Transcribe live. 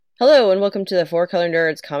Hello and welcome to the Four Color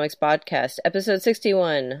Nerds Comics Podcast, episode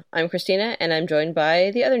 61. I'm Christina and I'm joined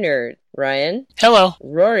by the other nerd, Ryan. Hello.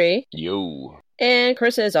 Rory. Yo. And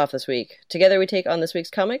Carissa is off this week. Together we take on this week's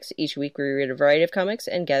comics. Each week we read a variety of comics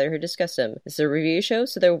and gather here to discuss them. This is a review show,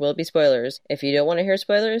 so there will be spoilers. If you don't want to hear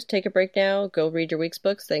spoilers, take a break now, go read your week's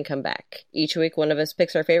books, then come back. Each week one of us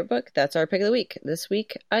picks our favorite book. That's our pick of the week. This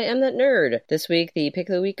week, I am that nerd. This week, the pick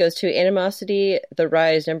of the week goes to Animosity, The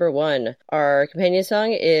Rise, #1. Our companion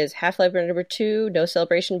song is Half-Life #2, No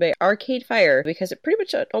Celebration by Arcade Fire, because it pretty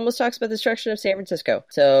much almost talks about the destruction of San Francisco.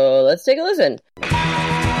 So let's take a listen.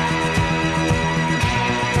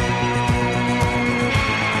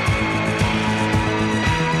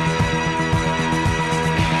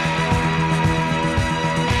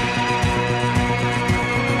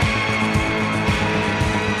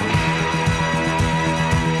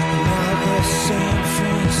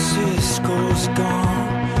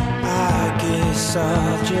 Gone. I guess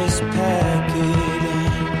I'll just pack it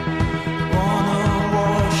in. Wanna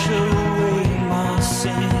wash away my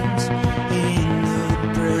sins in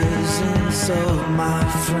the presence of my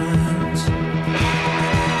friends.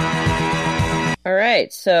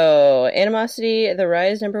 Alright, so Animosity, The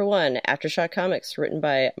Rise, #1, Aftershock Comics, written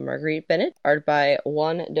by Marguerite Bennett, art by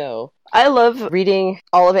Juan Doe. I love reading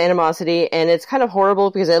all of Animosity, and it's kind of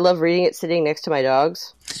horrible because I love reading it sitting next to my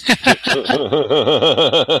dogs.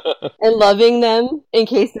 And loving them in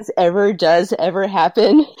case this does ever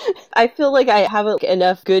happen. I feel like I have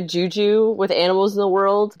enough good juju with animals in the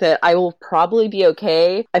world that I will probably be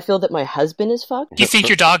okay. I feel that my husband is fucked. Do you think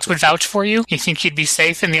your dogs would vouch for you? You think you'd be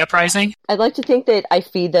safe in the uprising? I'd like to think that I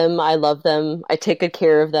feed them, I love them, I take good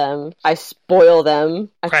care of them, I spoil them.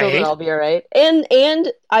 I feel that I'll be alright.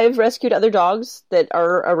 And I've rescued other dogs that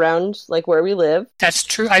are around, like, where we live. That's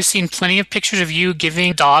true. I've seen plenty of pictures of you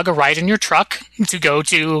giving a dog a ride in your truck to go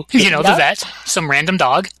to, the vet. Some random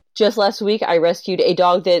dog. Just last week, I rescued a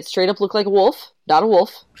dog that straight up looked like a wolf. Not a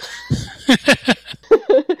wolf.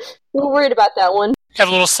 We're worried about that one. Have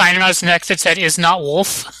a little sign around his neck that said, "Is not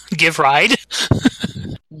wolf, give ride."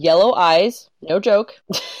 Yellow eyes. No joke.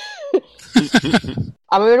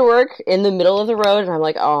 I'm going to work in the middle of the road, and I'm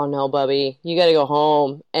like, oh no, Bubby, you gotta go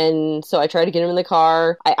home. And so I tried to get him in the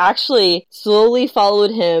car. I actually slowly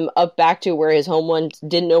followed him up back to where his home was,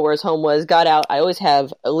 didn't know where his home was, got out. I always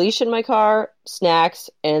have a leash in my car, snacks,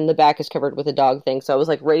 and the back is covered with a dog thing, so I was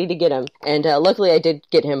like ready to get him. And luckily I did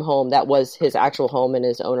get him home. That was his actual home, and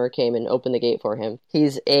his owner came and opened the gate for him.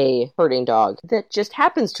 He's a herding dog that just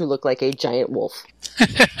happens to look like a giant wolf.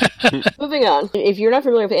 Moving on. If you're not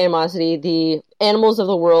familiar with Animosity, the animals of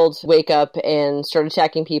the world wake up and start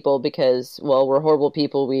attacking people because, well, we're horrible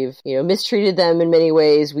people. We've, mistreated them in many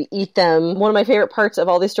ways. We eat them. One of my favorite parts of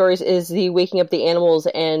all these stories is the waking up the animals,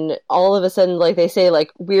 and all of a sudden, like, they say,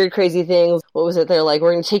 like, weird, crazy things. What was it? They're like,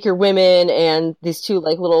 we're gonna take your women, and these two,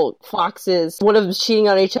 like, little foxes, one of them's cheating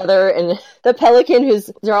on each other, and the pelican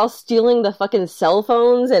they're all stealing the fucking cell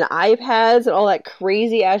phones and iPads and all that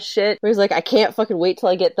crazy ass shit, where he's like, I can't fucking wait till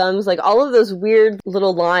I get thumbs. Like, all of those weird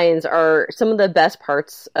little lines are some of the best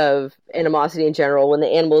parts of Animosity in general, when the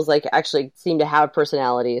animals, like, actually seem to have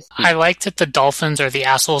personalities. I like that the dolphins are the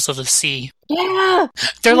assholes of the sea. Yeah!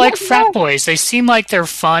 They're like frat boys. They seem like they're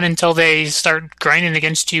fun until they start grinding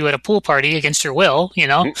against you at a pool party against your will,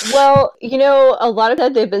 Well, a lot of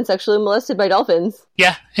that they've been sexually molested by dolphins.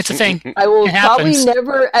 Yeah, it's a thing. I will probably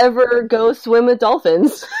never, ever go swim with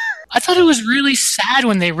dolphins. I thought it was really sad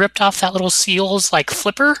when they ripped off that little seal's, like,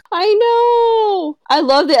 flipper. I know! I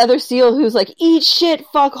love the other seal who's like, eat shit,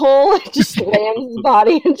 fuckhole! Just slams his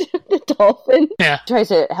body into the dolphin. Yeah. Tries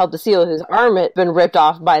to help the seal. His arm had been ripped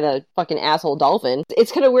off by the fucking asshole dolphin.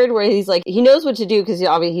 It's kind of weird where he's like, he knows what to do because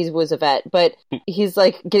obviously he was a vet, but he's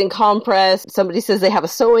like getting compressed. Somebody says they have a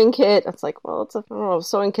sewing kit. It's like, well, I don't know, a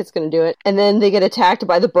sewing kit's gonna do it. And then they get attacked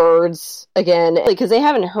by the birds again, because they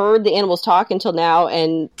haven't heard the animals talk until now,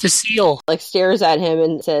 and the seal, like, stares at him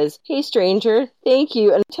and says, "Hey, stranger, thank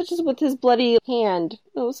you," and touches with his bloody hand.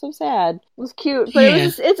 It was so sad. It was cute, but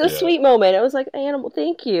it's a sweet moment. It was like, animal,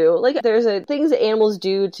 thank you. Like, there's things that animals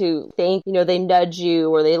do to thank, they nudge you,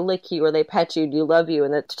 or they lick you, or they pet you, do love you,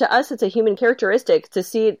 and that, to us, it's a human characteristic. To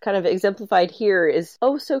see it kind of exemplified here is,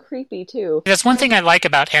 so creepy, too. That's one thing I like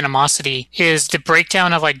about Animosity, is the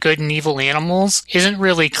breakdown of, like, good and evil animals isn't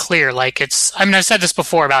really clear. Like, I've said this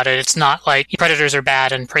before about it, it's not like predators are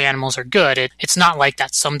bad and prey animals are good. It's not like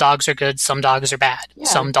that. Some dogs are good, some dogs are bad. Yeah.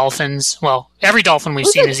 Some dolphins, every dolphin we've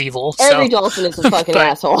seen is evil. Every dolphin is a fucking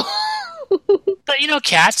asshole. But,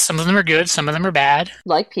 cats, some of them are good, some of them are bad.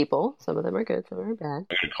 Like people, some of them are good, some of them are bad.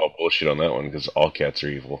 I'm gonna call bullshit on that one because all cats are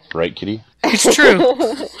evil, right, Kitty? It's true.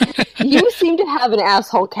 You seem to have an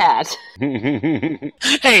asshole cat.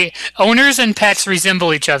 Hey, owners and pets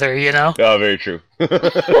resemble each other, Oh, very true.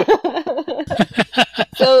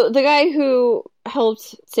 So the guy who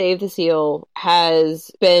helped save the seal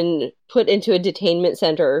has been put into a detainment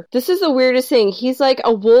center. This is the weirdest thing. He's like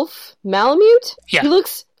a wolf Malamute. Yeah. He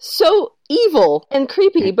looks so evil and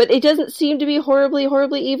creepy, but it doesn't seem to be horribly,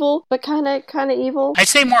 horribly evil, but kind of evil. I'd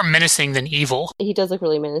say more menacing than evil. He does look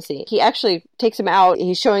really menacing. He actually takes him out.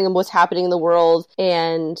 He's showing him what's happening in the world,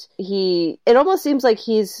 and it almost seems like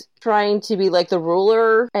he's trying to be like the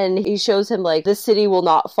ruler, and he shows him like this city will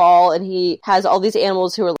not fall, and he has all these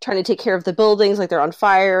animals who are trying to take care of the buildings like they're on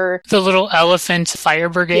fire. The little elephant fire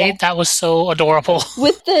brigade, that was so adorable.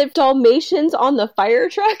 With the Dalmatians on the fire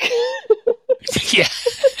truck. Yeah.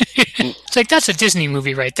 It's like, that's a Disney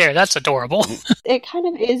movie right there. That's adorable. It kind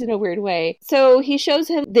of is in a weird way. So he shows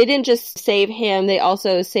him, they didn't just save him, they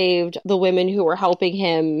also saved the women who were helping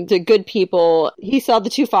him, the good people. He saw the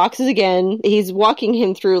two foxes again. He's walking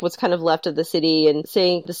him through what's kind of left of the city and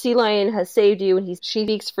saying, the sea lion has saved you and she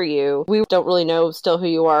speaks for you. We don't really know still who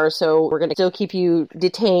you are, so we're gonna still keep you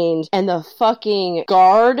detained. And the fucking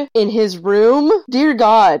guard in his room, dear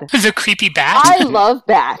God. The creepy bat. I love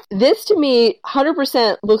bats. This to me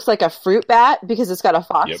 100% looks like a fruit bat because it's got a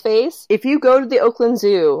fox face. If you go to the Oakland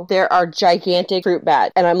Zoo, there are gigantic fruit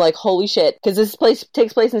bats. And I'm like, holy shit. Because this place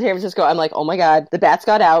takes place in San Francisco. I'm like, oh my God, the bats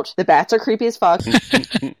got out. The bats are creepy as fuck.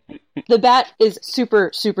 The bat is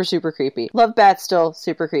super, super, super creepy. Love bats still,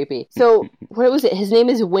 super creepy. So, what was it? His name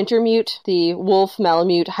is Wintermute, the wolf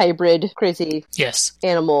Malamute hybrid crazy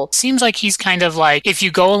animal. Seems like he's kind of like, if you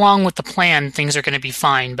go along with the plan, things are going to be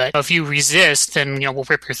fine. But if you resist, then, we'll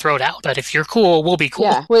rip your throat out. But if you're cool, we'll be cool.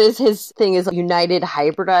 Yeah. What is his thing is united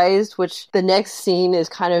hybridized, which the next scene is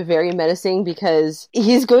kind of very menacing because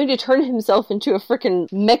he's going to turn himself into a freaking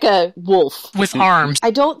mecha wolf. With arms.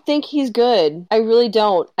 I don't think he's good. I really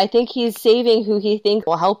don't. I think he's saving who he thinks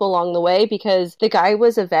will help along the way because the guy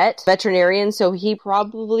was a veterinarian, so he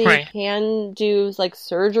probably can do like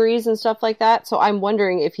surgeries and stuff like that. So I'm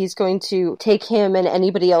wondering if he's going to take him and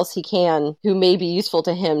anybody else he can who may be useful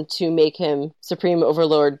to him to make him Supreme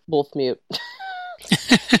Overlord Wolfmute.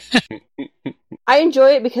 I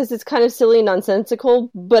enjoy it because it's kind of silly and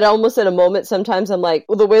nonsensical, but almost at a moment sometimes I'm like,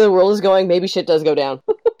 well, the way the world is going, maybe shit does go down.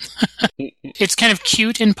 It's kind of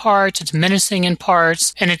cute in parts, it's menacing in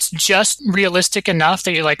parts, and it's just realistic enough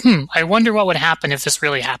that you're like, I wonder what would happen if this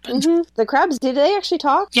really happened. Mm-hmm. The crabs, did they actually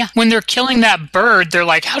talk? Yeah, when they're killing that bird, they're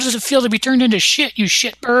like, how does it feel to be turned into shit, you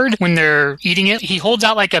shit bird? When they're eating it, he holds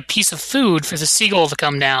out like a piece of food for the seagull to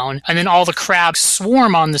come down, and then all the crabs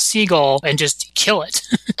swarm on the seagull and just kill it.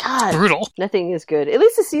 God, it's brutal. Nothing is good. At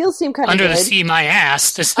least the seals seem kind of good. Under the sea, my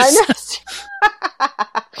ass. This is... I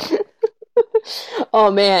know.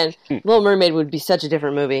 Oh man, Little Mermaid would be such a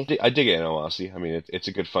different movie. I dig Animosity. I mean, it's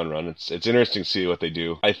a good fun run. It's interesting to see what they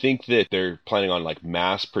do. I think that they're planning on like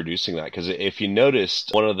mass producing that because if you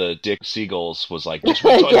noticed, one of the dick seagulls was like, just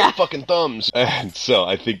wait till I get fucking thumbs. And so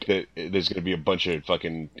I think that there's going to be a bunch of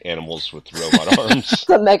fucking animals with robot arms.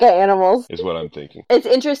 Some mecha animals is what I'm thinking. It's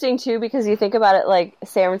interesting too because you think about it, like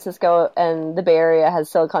San Francisco and the Bay Area has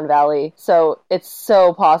Silicon Valley, so it's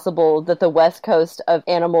so possible that the West Coast of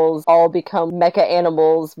animals all become mecha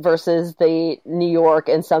animals versus the New York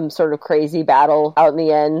in some sort of crazy battle out in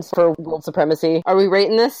the end for world supremacy. Are we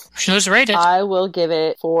rating this? Let's rate it. I will give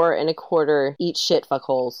it 4 1/4. Eat shit,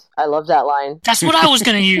 fuckholes. I love that line. That's what I was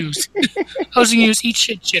going to use. I was going to use eat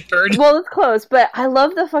shit bird. Well, it's close, but I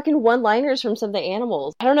love the fucking one-liners from some of the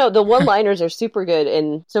animals. I don't know, the one-liners are super good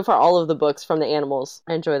in so far all of the books from the animals.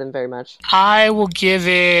 I enjoy them very much. I will give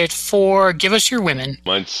it 4. Give us your women.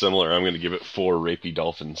 Mine's similar. I'm going to give it 4 rapey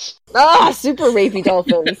dolphins. Ah, super rapey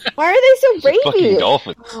dolphins. Why are they so rapey? Fucking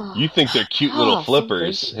dolphins. You think they're cute little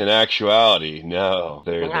flippers. So in actuality, no.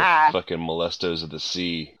 They're the fucking molestos of the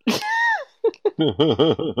sea.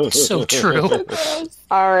 So true.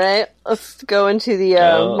 Alright, let's go into the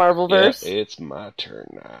Marvelverse. Yeah, it's my turn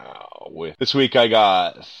now. This week I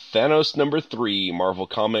got Thanos #3, Marvel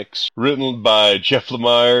Comics, written by Jeff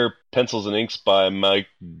Lemire, pencils and inks by Mike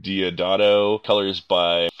Diodato, colors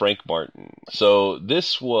by Frank Martin. So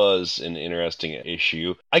this was an interesting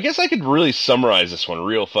issue. I guess I could really summarize this one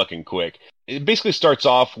real fucking quick. It basically starts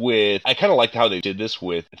off with, I kind of liked how they did this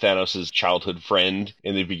with Thanos' childhood friend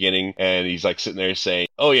in the beginning, and he's like sitting there saying,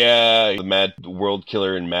 oh yeah, the Mad World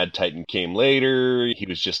Killer and Mad Titan came later. He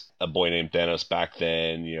was just a boy named Thanos back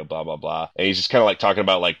then, blah, blah, blah. And he's just kind of like talking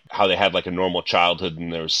about like how they had like a normal childhood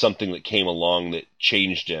and there was something that came along that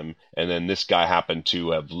changed him. And then this guy happened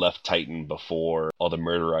to have left Titan before all the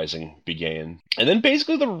murderizing began. And then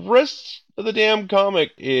basically the rest of the damn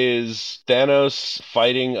comic is Thanos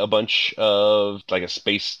fighting a bunch of like a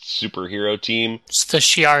space superhero team. It's the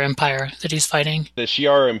Shi'ar Empire that he's fighting. The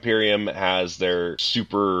Shi'ar Imperium has their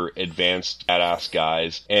super advanced badass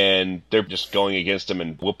guys, and they're just going against him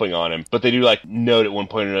and whooping on him. But they do like note at one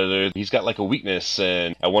point or another he's got like a weakness,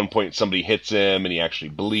 and at one point somebody hits him and he actually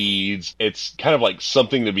bleeds. It's kind of like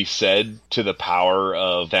something to be said to the power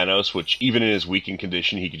of Thanos, which even in his weakened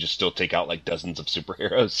condition he could just still take out like dozens of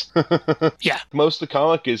superheroes. Yeah. Most of the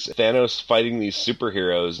comic is Thanos fighting these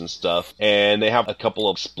superheroes and stuff, and they have a couple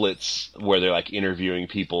of splits where they're like interviewing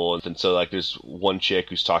people, and so like there's one chick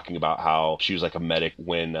who's talking about how she was like a medic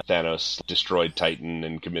when Thanos destroyed Titan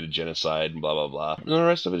and committed genocide and blah blah blah. And the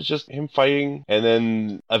rest of it is just him fighting, and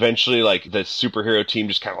then eventually like the superhero team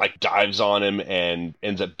just kind of like dives on him and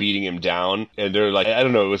ends up beating him down, and they're like, I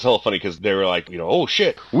don't know, it was hella funny because they were like, oh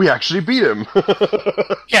shit, we actually beat him.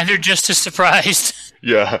 Yeah, they're just as surprised.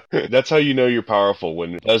 Yeah, that's how you know you're powerful,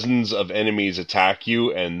 when dozens of enemies attack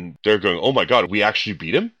you and they're going, oh my god, we actually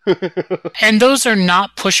beat him? And those are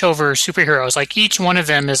not pushover superheroes. Like, each one of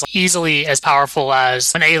them is easily as powerful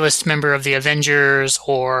as an A-list member of the Avengers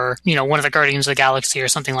or, one of the Guardians of the Galaxy or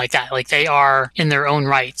something like that. Like, they are, in their own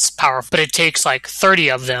rights, powerful. But it takes, like, 30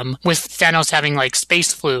 of them, with Thanos having, like,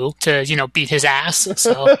 space flu to, beat his ass.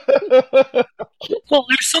 So... Well,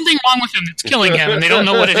 there's something wrong with him that's killing him, and they don't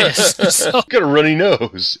know what it is. So. Got a runny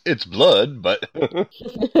nose. It's blood, but...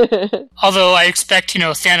 Although I expect,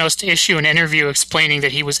 Thanos to issue an interview explaining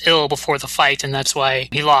that he was ill before the fight, and that's why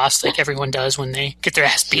he lost, like everyone does when they get their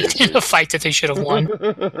ass beat in a fight that they should have won.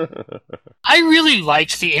 I really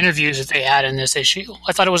liked the interviews that they had in this issue.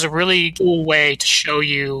 I thought it was a really cool way to show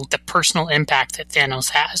you the personal impact that Thanos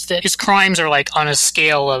has. That his crimes are, like, on a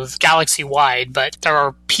scale of galaxy-wide, but there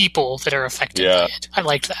are people that are affected by it. I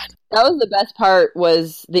liked that. That was the best part,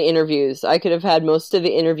 was the interviews. I could have had most of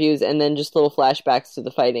the interviews and then just little flashbacks to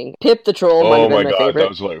the fighting. Pip the Troll might have been my favorite. That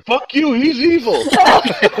was like, fuck you, he's evil! You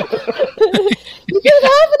killed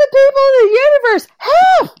half of the people in the universe!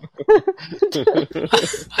 Half!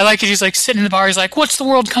 I like it. He's like sitting in the bar. He's like, what's the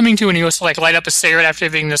world coming to? And he goes to like light up a cigarette after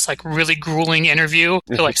giving this like really grueling interview.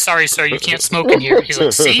 They're like, sorry, sir, you can't smoke in here. He's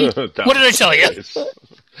like, see? What did I tell you?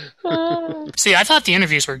 See, I thought the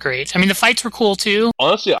interviews were great. I mean, the fights were cool too.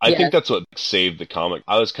 Honestly, I think that's what saved the comic.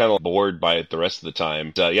 I was kind of bored by it the rest of the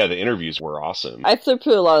time. The interviews were awesome. I flipped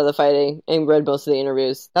through a lot of the fighting and read most of the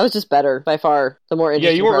interviews. That was just better, by far. The more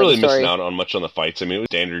interesting you weren't part really of the story. missing out on much on the fights. I mean, it was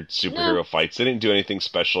standard superhero fights. They didn't do anything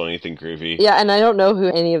special, anything groovy. Yeah, and I don't know who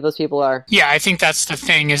any of those people are. Yeah, I think that's the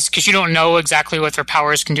thing, is because you don't know exactly what their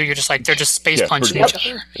powers can do. You're just like, they're just space punching each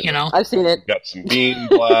other, I've seen it. Got some beam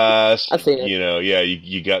blast. I've seen it.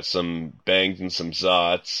 You got some bangs and some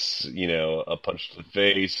zots, a punch to the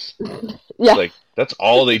face. Yeah. Like, that's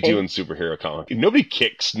all they do in superhero comics. Nobody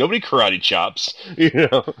kicks. Nobody karate chops.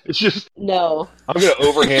 It's just... No. I'm going to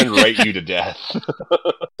overhand right you to death.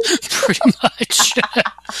 Pretty much.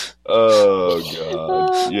 Oh,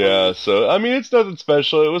 God. Yeah, so, I mean, it's nothing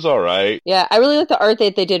special. It was all right. Yeah, I really like the art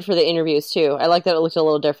that they did for the interviews, too. I like that it looked a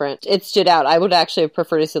little different. It stood out. I would actually have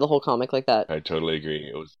preferred to see the whole comic like that. I totally agree.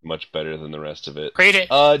 It was much better than the rest of it. Rate it.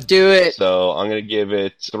 Do it. So, I'm going to give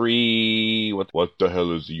it 3... What the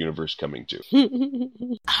hell is the universe coming to?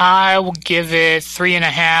 I will give it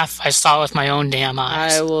 3.5. I saw it with my own damn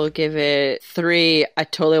eyes. I will give it 3. I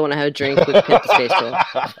totally want to have a drink with Pip the Space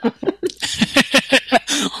Whale.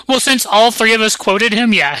 Well, since all three of us quoted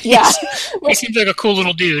him, he seems like a cool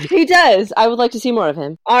little dude. He does. I would like to see more of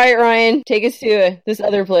him. All right, Ryan, take us to this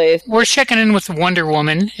other place. We're checking in with Wonder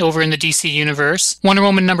Woman over in the DC Universe. Wonder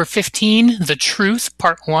Woman number 15, The Truth,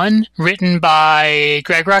 Part 1, written by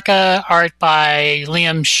Greg Rucka, art by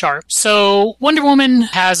Liam Sharp. So Wonder Woman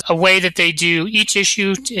has a way that they do each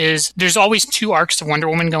issue is there's always 2 arcs of Wonder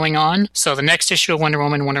Woman going on. So the next issue of Wonder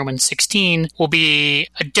Woman 16, will be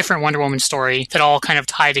a different Wonder Woman story that all kind of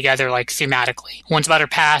tie together together, like, thematically. One's about her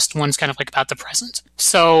past, one's kind of like about the present.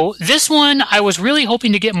 So this one, I was really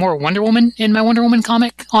hoping to get more Wonder Woman in my Wonder Woman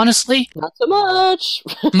comic, honestly. Not so much.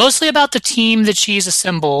 Mostly about the team that she's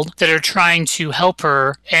assembled that are trying to help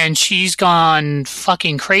her, and she's gone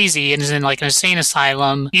fucking crazy and is in like an insane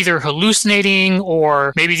asylum, either hallucinating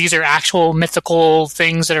or maybe these are actual mythical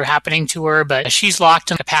things that are happening to her, but she's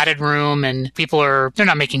locked in a padded room and they're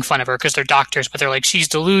not making fun of her because they're doctors, but they're like, she's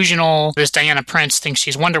delusional. This Diana Prince thinks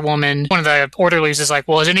she's Wonder Woman. One of the orderlies is like,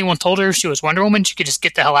 well, has anyone told her she was Wonder Woman? She could just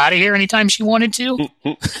get the hell out of here anytime she wanted to.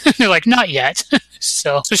 They're like, not yet.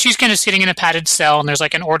 So she's kind of sitting in a padded cell, and there's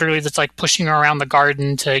like an orderly that's like pushing her around the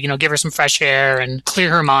garden to, give her some fresh air and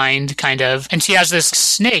clear her mind, kind of. And she has this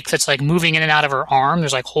snake that's like moving in and out of her arm.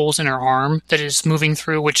 There's like holes in her arm that is moving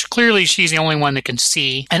through, which clearly she's the only one that can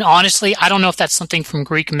see. And honestly, I don't know if that's something from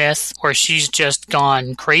Greek myth or she's just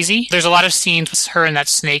gone crazy. There's a lot of scenes with her and that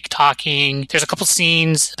snake talking. There's a couple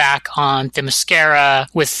scenes back on Themyscira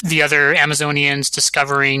with the other Amazonians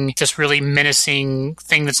discovering this really menacing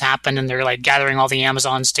thing that's happened, and they're like gathering all the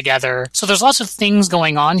Amazons together. So there's lots of things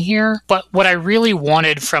going on here, but what I really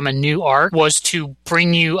wanted from a new arc was to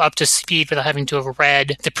bring you up to speed without having to have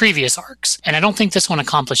read the previous arcs. And I don't think this one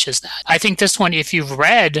accomplishes that. I think this one, if you've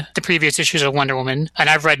read the previous issues of Wonder Woman, and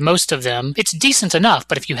I've read most of them, it's decent enough,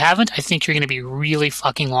 but if you haven't, I think you're going to be really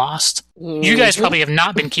fucking lost. You guys probably have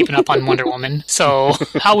not been keeping up on Wonder Woman, so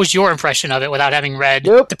how was your impression of it without having read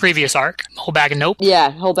the previous arc? Whole bag of nope?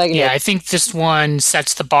 Yeah, whole bag of nope. Yeah, I think this one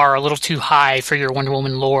sets the bar a little too high for your Wonder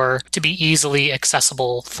Woman lore to be easily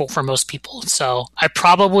accessible for most people. So I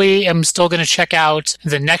probably am still going to check out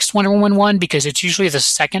the next Wonder Woman one, because it's usually the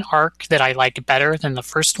second arc that I like better than the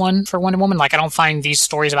first one for Wonder Woman. Like, I don't find these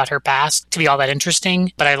stories about her past to be all that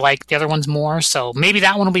interesting, but I like the other ones more. So maybe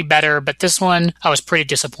that one will be better, but this one I was pretty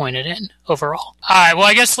disappointed in overall. Alright, well,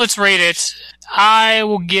 I guess let's rate it. I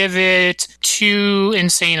will give it 2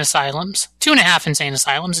 insane asylums. 2.5 insane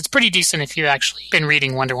asylums. It's pretty decent if you've actually been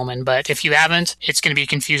reading Wonder Woman, but if you haven't, it's going to be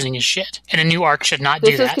confusing as shit. And a new arc should not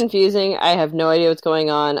do that. This is confusing. I have no idea what's going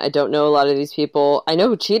on. I don't know a lot of these people. I know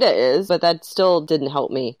who Cheetah is, but that still didn't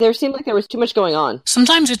help me. There seemed like there was too much going on.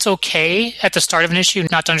 Sometimes it's okay at the start of an issue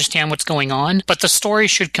not to understand what's going on, but the story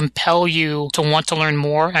should compel you to want to learn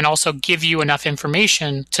more and also give you enough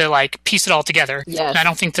information to, like, piece it all together. Yes. And I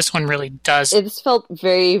don't think this one really does. This felt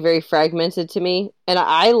very, very fragmented to me. And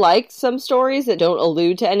I liked some stories that don't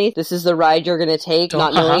allude to anything. This is the ride you're going to take,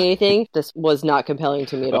 not knowing anything. This was not compelling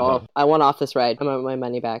to me at all. I want off this ride. I want my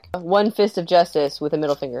money back. One fist of justice with a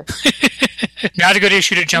middle finger. Not a good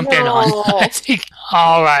issue to jump in on, I think.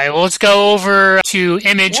 All right, well, let's go over to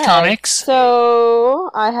Image Comics.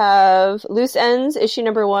 So I have Loose Ends, issue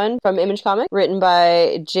number 1 from Image Comics, written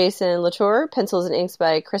by Jason Latour, pencils and inks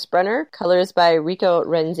by Chris Brenner, colors by Rico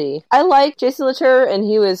Renzi. I like Jason Latour, and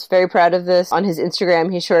he was very proud of this. On his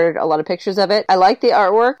Instagram, he shared a lot of pictures of it. I like the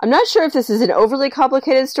artwork. I'm not sure if this is an overly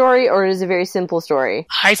complicated story or it is a very simple story.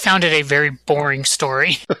 I found it a very boring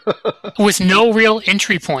story with no real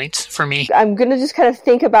entry point for me. I'm going to just kind of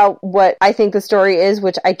think about what I think the story is,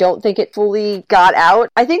 which I don't think it fully got out.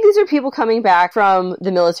 I think these are people coming back from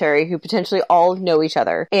the military who potentially all know each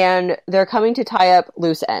other, and they're coming to tie up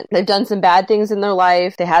loose ends. They've done some bad things in their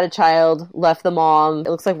life. They had a child, left the mom. It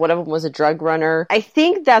looks like one of them was a drug runner. I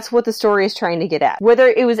think that's what the story is trying to get at. Whether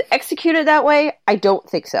it was executed that way, I don't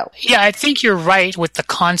think so. Yeah, I think you're right with the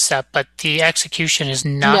concept, but the execution is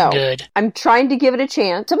not good. I'm trying to give it a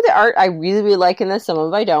chance. Some of the art I really, really like in this, some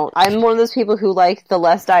of it I don't. I'm one of those people who like the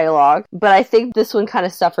less dialogue, but I think this one kind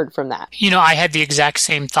of suffered from that. You know, I had the exact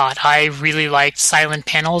same thought. I really liked silent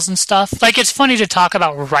panels and stuff. Like, it's funny to talk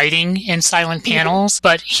about writing in silent panels,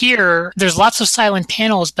 but here, there's lots of silent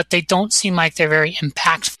panels, but they don't seem like they're very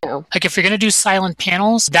impactful. No. Like, if you're going to do silent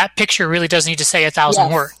panels, that picture really does need to say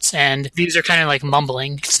 1,000 words, and these are kind of like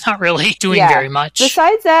mumbling. It's not really doing very much.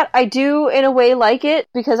 Besides that, I do, in a way, like it,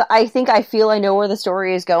 because I think I feel I know where the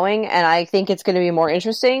story is going, and I think it's going to be more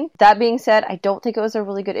interesting. That being said, I don't think it was a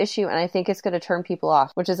really good issue, and I think it's going to turn people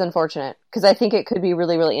off, which is unfortunate, because I think it could be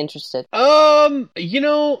really, really interested.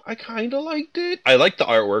 I kind of liked it. I liked the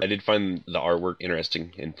artwork. I did find the artwork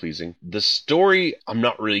interesting and pleasing. The story, I'm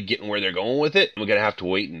not really getting where they're going with it. I'm going to have to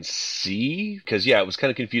wait and see, because, it was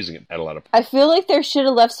kind of confusing at a lot of... I feel like there should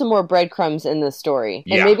have left some more breadcrumbs in the story.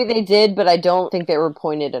 And maybe they did, but I don't think they were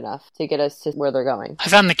pointed enough to get us to where they're going. I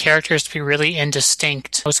found the characters to be really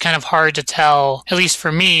indistinct. It was kind of hard to tell, at least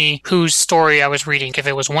for me, whose story I was reading. If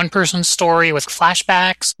it was one person's story with with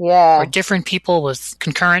flashbacks or different people with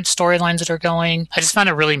concurrent storylines that are going. I just found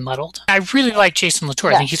it really muddled. I really like Jason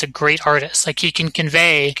Latour. I think he's a great artist. Like, he can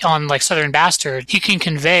convey, on like Southern Bastard, he can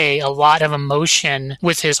convey a lot of emotion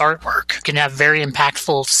with his artwork. He can have very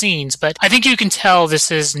impactful scenes, but I think you can tell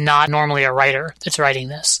this is not normally a writer that's writing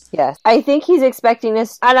this. Yes. I think he's expecting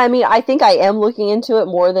this, and I mean, I think I am looking into it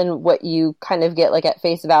more than what you kind of get like at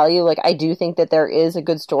face value. Like, I do think that there is a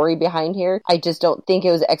good story behind here. I just don't think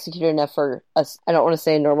it was executed enough for us. I don't want to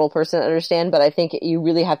say a normal person to understand, but I think you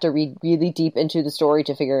really have to read really deep into the story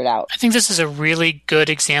to figure it out. I think this is a really good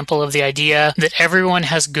example of the idea that everyone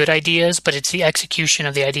has good ideas, but it's the execution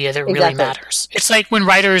of the idea that really matters. It's like when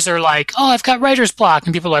writers are like, oh, I've got writer's block,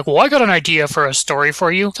 and people are like, well, I got an idea for a story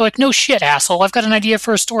for you. They're like, no shit, asshole, I've got an idea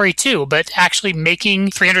for a story too, but actually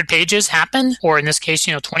making 300 pages happen, or in this case,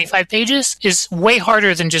 25 pages, is way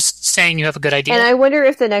harder than just saying you have a good idea. And I wonder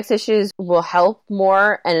if the next issues will help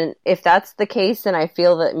more, and if that's the case, then I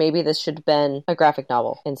feel that maybe this should have been a graphic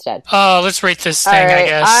novel instead. Oh, let's rate this thing, I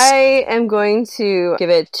guess. I am going to give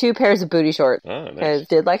it 2 pairs of booty shorts, because nice. I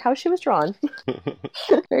did like how she was drawn.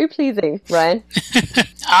 Very pleasing. Ryan?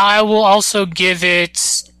 I will also give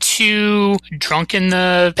it 2 drunk in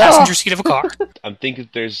the passenger seat of a car. I'm thinking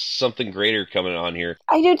there's something greater coming on here.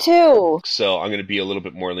 I do too. So I'm going to be a little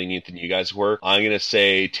bit more lenient than you guys were. I'm going to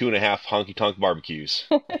say 2.5 honky-tonk barbecues.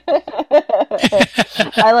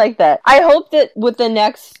 I like that. I hope that with the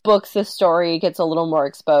next books, the story gets a little more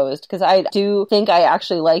exposed, because I do think I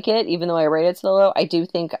actually like it, even though I rate it so low. I do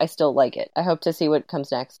think I still like it. I hope to see what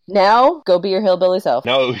comes next. Now, go be your hillbilly self.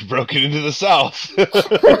 Now that we've broken into the South.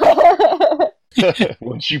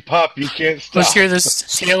 Once you pop, you can't stop. Let's hear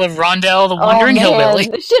this tale of Rondell, the Wandering Hillbilly.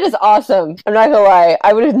 This shit is awesome. I'm not gonna lie.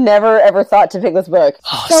 I would have never, ever thought to pick this book.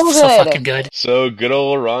 Oh, so fucking good. So, good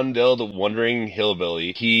old Rondell, the Wandering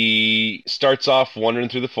Hillbilly. He starts off wandering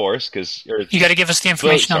through the forest, because... You gotta give us the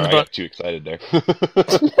information on the book. I got too excited there.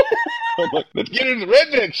 I'm like, let's get into the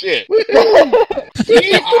redneck shit.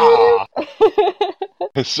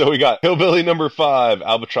 So we got Hillbilly number 5,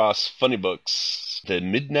 Albatross Funny Books. The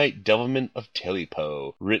Midnight Devilment of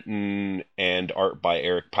Telepo, written and art by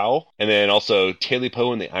Eric Powell. And then also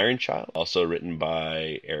Telepo and the Iron Child, also written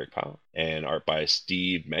by Eric Powell and art by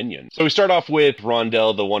Steve Menyon. So we start off with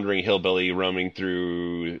Rondell, the Wandering Hillbilly, roaming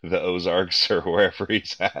through the Ozarks or wherever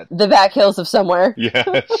he's at. The back hills of somewhere.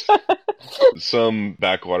 Yes. Some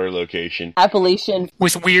backwater location. Appalachian.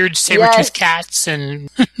 With weird saber-toothed cats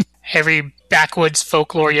and every backwoods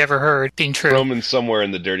folklore you ever heard being true. Roaming somewhere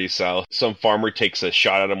in the dirty South. Some farmer takes a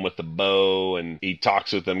shot at him with a bow, and he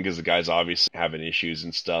talks with him because the guy's obviously having issues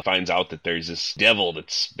and stuff. Finds out that there's this devil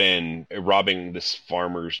that's been robbing this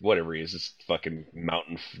farmer's, whatever he is, this fucking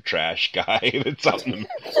mountain trash guy that's out in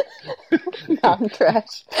the... Mountain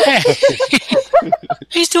trash.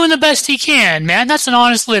 He's doing the best he can, man. That's an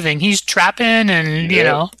honest living. He's trapping and, living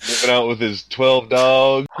out with his 12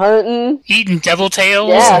 dogs. Hunting. Eating devil tails.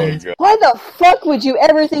 Yeah. And... Why the fuck would you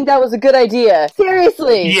ever think that was a good idea?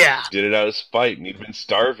 Seriously. Yeah. Did it out of spite, and he'd been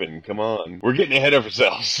starving. Come on. We're getting ahead of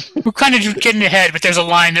ourselves. We're kind of getting ahead, but there's a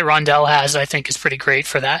line that Rondell has I think is pretty great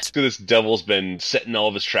for that. So this devil's been setting all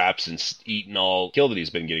of his traps and eating all kill that he's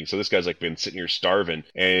been getting. So this guy's like been sitting here starving.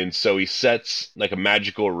 And so he sets like a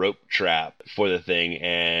magical rope trap for the thing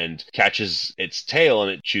and catches its tail,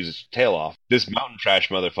 and it chews its tail off. This mountain trash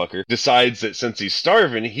motherfucker decides that since he's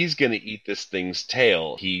starving, he's going to eat this thing's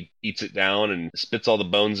tail. He eats it down and spits all the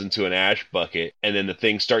bones into an ash bucket, and then the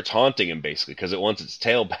thing starts haunting him basically because it wants its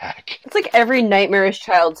tail back. It's like every nightmarish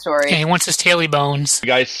child story. Yeah, he wants his taily bones. The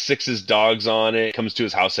guy sicks his dogs on it, comes to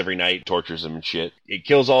his house every night, tortures him and shit. It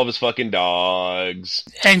kills all of his fucking dogs.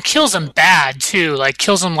 And kills them bad, too. Like,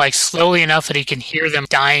 kills them, like, slowly enough that he can hear them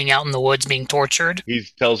dying out in the woods being tortured. He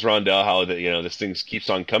tells Rondell how that, this thing keeps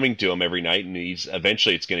on coming to him every night, and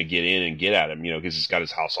eventually it's going to get in and get at him, because he's got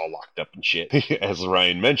his house all locked up and shit. As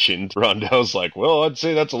Ryan mentioned, Rondell's like, well, I'd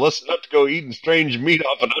say that's a lesson not to go eating strange meat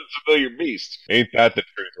off an unfamiliar beast. Ain't that the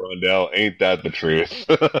truth, Rondell? Ain't that the truth?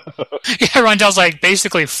 Yeah, Rondell's like,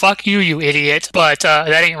 basically, fuck you, you idiot, but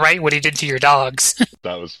that ain't right what he did to your dogs.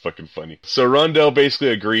 That was fucking funny. So Rondell basically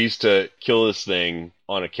agrees to kill this thing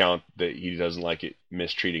on account that he doesn't like it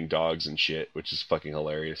mistreating dogs and shit, which is fucking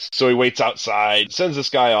hilarious. So he waits outside, sends this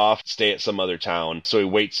guy off to stay at some other town. So he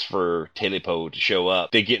waits for Telepo to show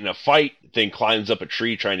up. They get in a fight. Thing climbs up a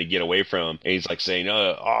tree trying to get away from him, and he's like saying,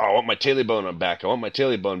 I want my tailbone back, I want my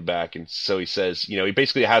tailbone back. And so he says, he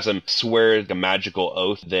basically has him swear a magical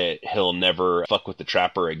oath that he'll never fuck with the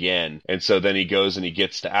trapper again. And so then he goes and he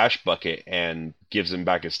gets the ash bucket, and gives him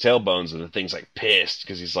back his tailbones, and the thing's like pissed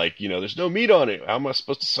because he's like, there's no meat on it. How am I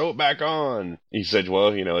supposed to sew it back on? He said, well,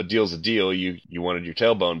 a deal's a deal. You wanted your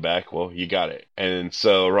tailbone back. Well, you got it. And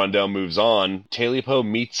so Rondell moves on. Tailipo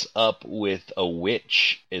meets up with a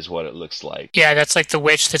witch, is what it looks like. Yeah, that's like the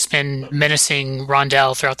witch that's been menacing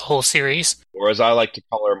Rondell throughout the whole series. Or as I like to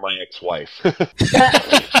call her, my ex-wife.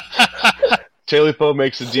 Tailipo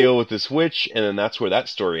makes a deal with this witch, and then that's where that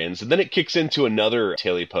story ends. And then it kicks into another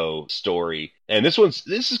Tailipo story. And this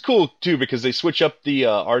is cool, too, because they switch up the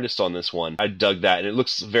artist on this one. I dug that, and it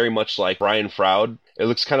looks very much like Brian Froud. It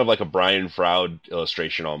looks kind of like a Brian Froud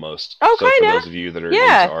illustration, almost. Oh, so kinda. for those of you that are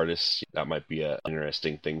into artists, that might be an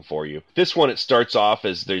interesting thing for you. This one, it starts off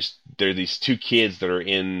as there are these two kids that are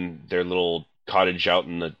in their little cottage out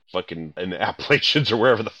in the Appalachians or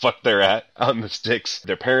wherever the fuck they're at on the sticks.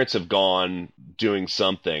 Their parents have gone doing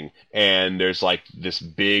something, and there's like this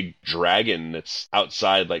big dragon that's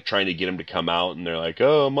outside, like trying to get them to come out, and they're like,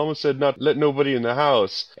 oh, mama said not let nobody in the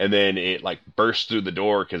house. And then it like bursts through the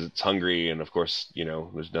door because it's hungry, and of course,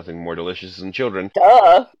 there's nothing more delicious than children.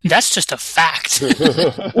 Duh. That's just a fact.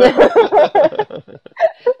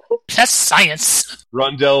 That's science.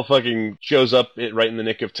 Rondell fucking shows up right in the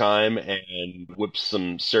nick of time and whips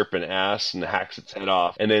some serpent ass and hacks its head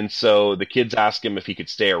off. And then so the kids ask him if he could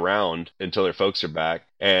stay around until their folks are back.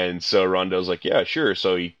 And so Rondell's like, yeah, sure.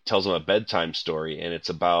 So he tells them a bedtime story, and it's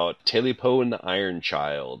about Tailipo and the Iron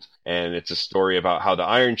Child. And it's a story about how the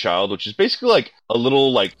Iron Child, which is basically like a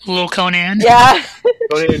little Conan. Yeah.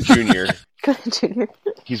 Conan Jr. Conan Jr.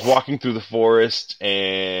 He's walking through the forest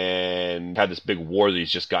and had this big war that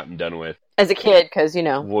he's just gotten done with. As a kid, because,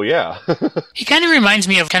 Well, yeah. He kind of reminds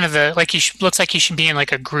me of kind of looks like he should be in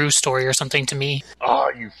like a Gru story or something to me. Oh,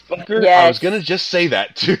 you fucker. Yes. I was going to just say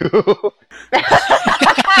that, too.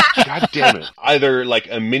 God damn it. Either like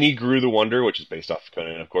a mini Gru the Wonder, which is based off of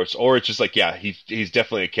Conan, of course, or it's just like, yeah, he's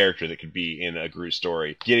definitely a character that could be in a Gru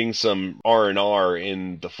story. Getting some R&R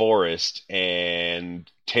in the forest, and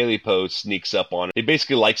Tailipo sneaks up on it. He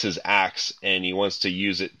basically likes his axe, and he wants to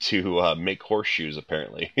use it to make horseshoes,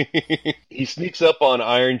 apparently. He sneaks up on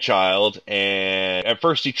Iron Child, and at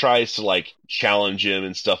first he tries to like challenge him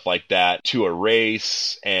and stuff like that to a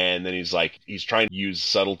race, and then he's trying to use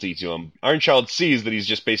subtlety to him. Iron Child sees that he's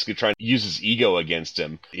just basically trying to use his ego against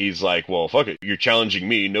him. He's like, well, fuck it, you're challenging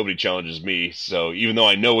me, nobody challenges me, so even though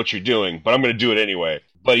I know what you're doing, but I'm gonna do it anyway.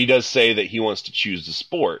 But he does say that he wants to choose the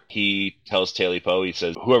sport. He tells Tailipo, he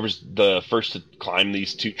says, whoever's the first to climb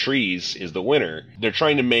these two trees is the winner. They're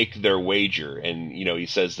trying to make their wager. And, he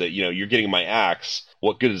says that, you're getting my axe.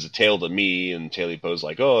 What good is a tail to me? And Tailipo's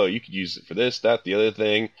like, oh, you could use it for this, that, the other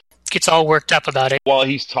thing. Gets all worked up about it. While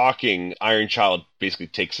he's talking, Iron Child basically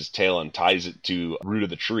takes his tail and ties it to the root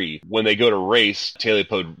of the tree. When they go to race,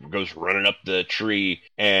 Tailipo goes running up the tree,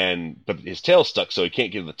 but his tail's stuck, so he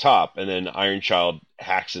can't get to the top. And then Iron Child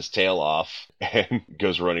hacks his tail off and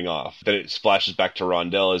goes running off. Then it splashes back to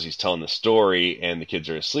Rondell as he's telling the story, and the kids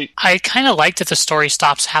are asleep. I kind of like that the story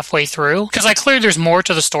stops halfway through, because clearly there's more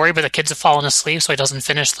to the story, but the kids have fallen asleep, so he doesn't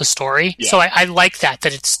finish the story. Yeah. So I like that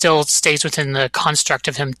it still stays within the construct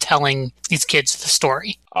of him telling these kids the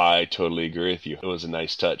story. I totally agree with you. It was a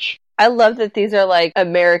nice touch. I love that these are like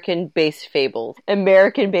American-based fables,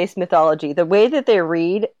 American-based mythology. The way that they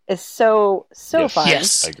read is so yes. fun.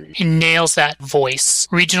 Yes, I agree. He nails that voice.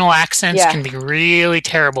 Regional accents can be really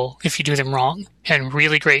terrible if you do them wrong, and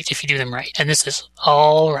really great if you do them right. And this is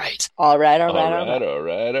all right. All right.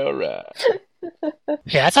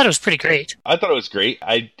 Yeah, I thought it was pretty great. I thought it was great.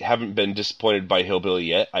 I haven't been disappointed by Hillbilly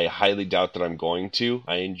yet. I highly doubt that I'm going to.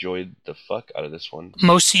 I enjoyed the fuck out of this one.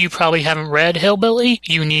 Most of you probably haven't read Hillbilly.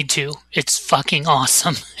 You need to. It's fucking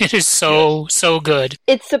awesome. It is so good.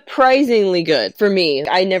 It's surprisingly good for me.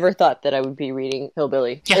 I never thought that I would be reading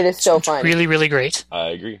Hillbilly. Yeah, it is so fun. Really, really great. I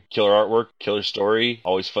agree. Killer artwork, killer story,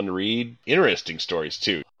 always fun to read. Interesting stories,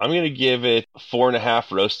 too. I'm going to give it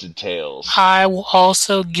 4.5 roasted tails. I will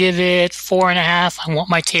also give it 4.5. I want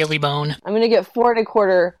my taily bone. I'm going to get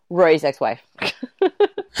 4.25 Roy's ex-wife.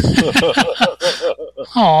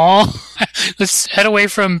 Aw. Let's head away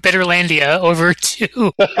from Bitterlandia over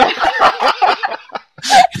to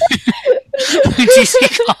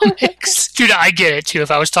DC Comics. Dude, I get it, too. If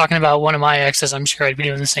I was talking about one of my exes, I'm sure I'd be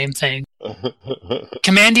doing the same thing.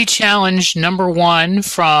 Commandy Challenge #1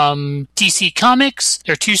 from DC Comics.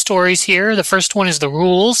 There are 2 stories here. The first one is The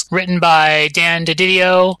Rules, written by Dan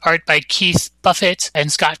DiDio, art by Keith Buffett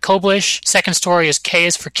and Scott Koblish. Second story is K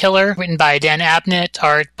is for Killer, written by Dan Abnett,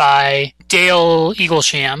 art by Dale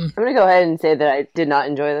Eaglesham. I'm going to go ahead and say that I did not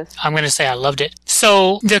enjoy this. I'm going to say I loved it.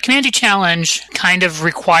 So the Commandy Challenge kind of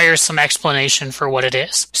requires some explanation for what it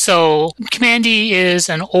is. So Commandy is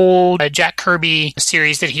an old Jack Kirby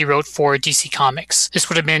series that he wrote for DC Comics. This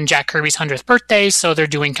would have been Jack Kirby's 100th birthday, so they're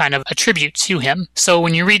doing kind of a tribute to him. So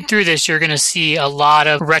when you read through this, you're going to see a lot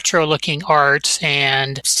of retro-looking art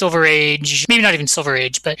and Silver Age, maybe not even Silver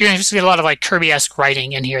Age, but you're going to see a lot of like Kirby-esque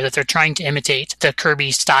writing in here that they're trying to imitate the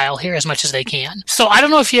Kirby style here as much as they can. So I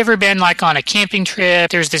don't know if you've ever been like on a camping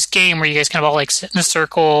trip. There's this game where you guys kind of all like sit in a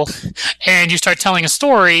circle and you start telling a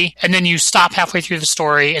story and then you stop halfway through the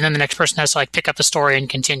story and then the next person has to like pick up the story and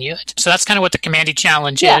continue it. So that's kind of what the Commandy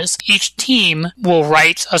Challenge is. Each team will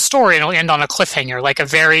write a story and it'll end on a cliffhanger, like a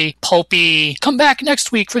very pulpy, come back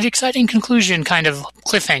next week for the exciting conclusion kind of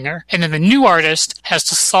cliffhanger. And then the new artist has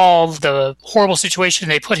to solve the horrible situation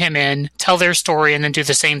they put him in, tell their story, and then do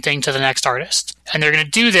the same thing to the next artist. And they're going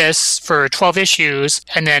to do this for 12 issues,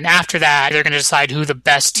 and then after that, they're going to decide who the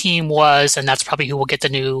best team was, and that's probably who will get the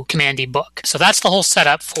new Commandy book. So that's the whole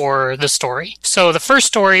setup for the story. So the first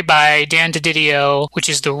story by Dan DiDio, which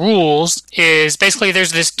is The Rules, is basically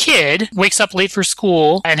there's this kid, wakes up late for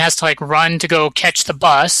school, and has to like run to go catch the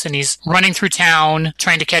bus, and he's running through town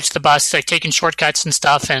trying to catch the bus, like taking shortcuts and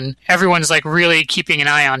stuff, and everyone's like really keeping an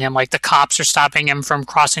eye on him. Like the cops are stopping him from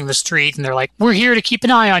crossing the street, and they're like, we're here to keep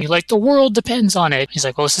an eye on you, like the world depends on it. He's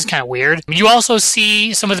like, well, this is kind of weird. You also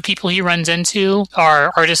see some of the people he runs into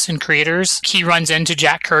are artists and creators. He runs into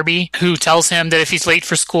Jack Kirby, who tells him that if he's late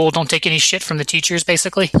for school, don't take any shit from the teachers,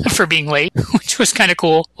 basically, for being late, which was kind of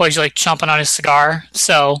cool, while he's like chomping on his cigar.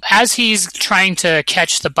 So as he's trying to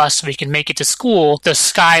catch the bus so he can make it to school, the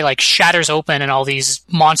sky like shatters open and all these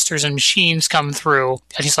monsters and machines come through.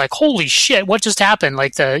 And he's like, holy shit, what just happened?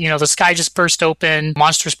 Like the sky just burst open,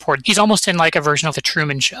 monsters poured. He's almost in like a version of the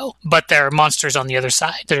Truman Show, but there are monsters on the other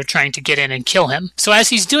side that are trying to get in and kill him. So as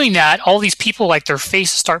he's doing that, all these people, like their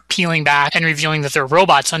faces start peeling back and revealing that they're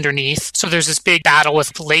robots underneath. So there's this big battle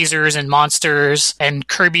with lasers and monsters and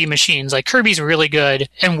Kirby machines. Like Kirby's really good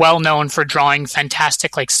and well known for drawing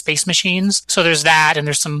fantastic like space machines. So there's that, and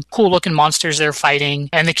there's some cool looking monsters they're fighting.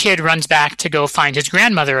 And the kid runs back to go find his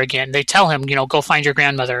grandmother again. They tell him, go find your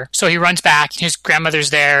grandmother. So he runs back. His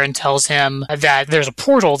grandmother's there and tells him that there's a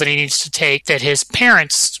portal that he needs to take that his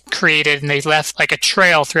parents created, and they left like a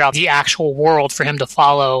trail throughout the actual world for him to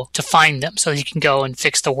follow to find them so he can go and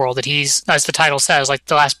fix the world that he's, as the title says, like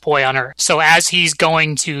the last boy on Earth. So as he's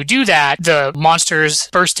going to do that, the monsters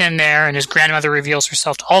burst in there and his grandmother reveals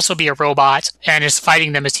herself to also be a robot and is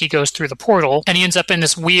fighting them as he goes through the portal. And he ends up in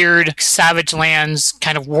this weird Savage Lands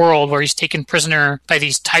kind of world where he's taken prisoner by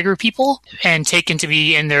these tiger people and taken to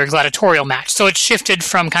be in their gladiatorial match. So it's shifted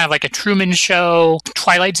from kind of like a Truman Show,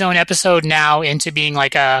 Twilight Zone episode now into being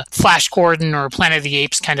like a Flash Gordon or Planet of the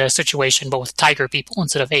Apes kind of situation, but with tiger people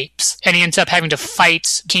instead of apes. And he ends up having to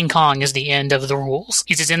fight King Kong as the end of The Rules.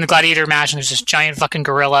 He's just in the gladiator match, and there's this giant fucking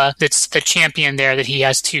gorilla that's the champion there that he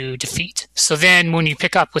has to defeat. So then when you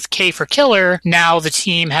pick up with K for Killer, now the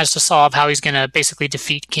team has to solve how he's going to basically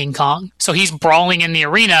defeat King Kong. So he's brawling in the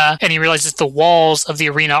arena, and he realizes the walls of the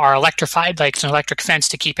arena are electrified, like it's an electric fence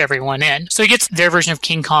to keep everyone in. So he gets their version of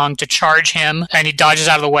King Kong to charge him, and he dodges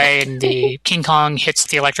out of the way, and the King Kong hits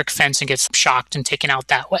the electric fence and gets shocked and taken out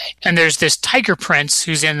that way. And there's this tiger prince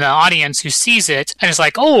who's in the audience who sees it and is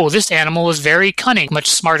like, oh, this animal is very cunning, much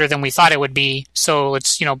smarter than we thought it would be. So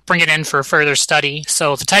let's, bring it in for further study.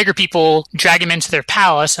 So the tiger people drag him into their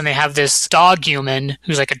palace, and they have this dog human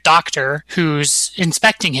who's like a doctor who's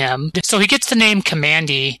inspecting him. So he gets the name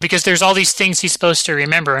Commandy because there's all these things he's supposed to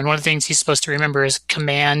remember. And one of the things he's supposed to remember is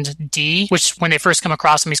Command D, which when they first come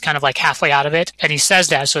across him, he's kind of like halfway out of it. And he says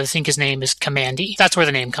that, so I think his name is Commandy. That's where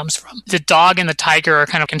the name comes from. The dog and the tiger are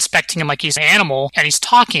kind of inspecting him like he's an animal, and he's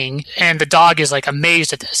talking, and the dog is like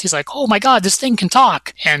amazed at this. He's like, oh my god, this thing can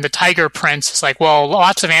talk. And the tiger prince is like, well,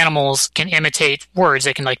 lots of animals can imitate words.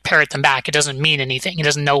 They can like parrot them back. It doesn't mean anything. He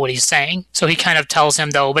doesn't know what he's saying. So he kind of tells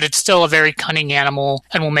him though, but it's still a very cunning animal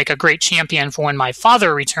and will make a great champion for when my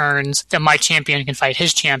father returns, then my champion can fight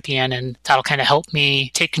his champion, and that'll kind of help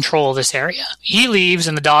me take control of this area. He leaves,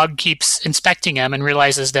 and the dog keeps inspecting him and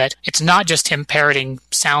realizes that it's not just him parroting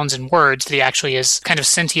sounds and words, that he actually is kind of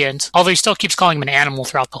sentient, although he still keeps calling him an animal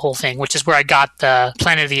throughout the whole thing, which is where I got the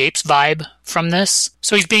Planet of the Apes vibe from this.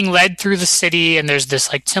 So he's being led through the city, and there's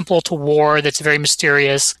this like temple to war that's very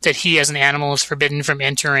mysterious that he as an animal is forbidden from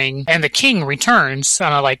entering. And the king returns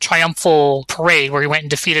on a like triumphal parade where he went and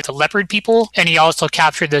defeated the leopard people, and he also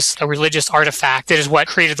captured this a religious artifact that is what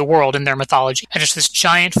created the world in their mythology. And it's this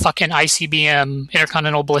giant fucking ICBM,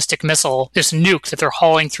 intercontinental ballistic missile, this nuke that they're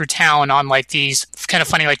hauling through town on like these kind of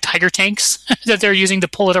funny like tiger tanks that they're using to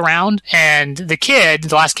pull it around. And the kid,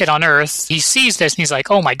 the last kid on Earth, he sees this and he's like,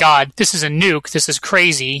 oh my god, this is a nuke, this is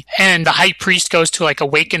crazy. And the high priest goes to like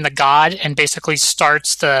awaken the god and basically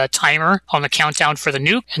starts the timer on the countdown for the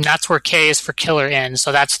nuke, and that's where K is for killer ends.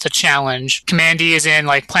 So that's the challenge. Commandy is in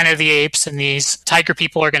like Planet of the Apes, and these tiger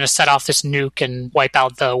people are going to set off this nuke and wipe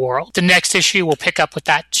out the world. The next issue will pick up with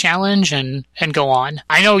that challenge and go on.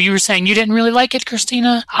 I know you were saying you didn't really like it,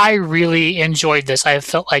 Christina. I really enjoyed this. I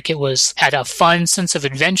felt like it had a fun sense of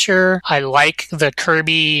adventure. I like the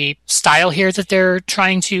Kirby style here that they're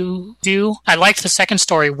trying to do. I liked the second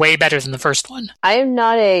story way better than the first one. I am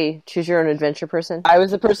not a choose your own adventure person. I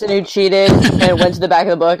was the person who cheated and went to the back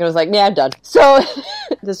of the book and was like, yeah, I'm done. So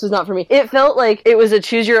this was not for me. It felt like it was a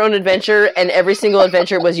choose your own adventure, and every single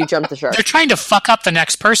adventure was you jump the shark. They're trying to fuck up the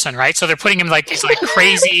next person, right? So they're putting him in like these like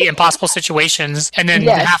crazy, impossible situations, and then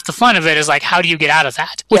half the fun of it is like, how do you get out of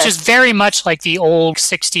that? Which is very much like the old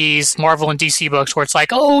 60s Marvel and DC books where it's like,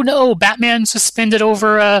 oh no, Batman suspended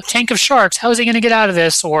over a tank of sharks. How is he going to get out of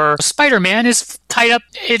this? Or Spider-Man is tied up.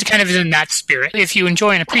 It kind of is in that spirit. If you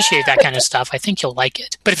enjoy and appreciate that kind of stuff, I think you'll like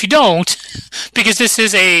it. But if you don't, because this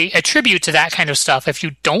is a tribute to that kind of stuff, if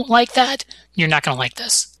you don't like that, you're not going to like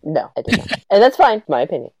this. No, I did not. And that's fine, my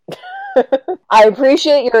opinion. I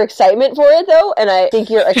appreciate your excitement for it, though, and I think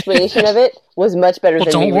your explanation of it was much better than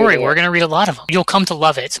me. Don't worry, we're going to read a lot of them. You'll come to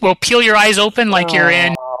love it. We'll peel your eyes open like you're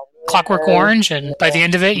in Clockwork Orange, and by the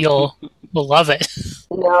end of it, you'll love it.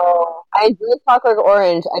 No, I enjoy Clockwork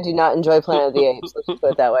Orange. I do not enjoy Planet of the Apes. Let's just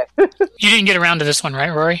put it that way. You didn't get around to this one, right,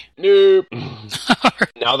 Rory? Nope.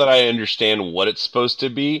 Now that I understand what it's supposed to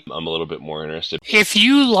be, I'm a little bit more interested. If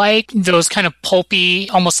you like those kind of pulpy,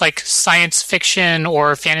 almost like science fiction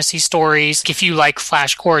or fantasy stories, if you like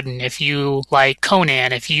Flash Gordon, if you like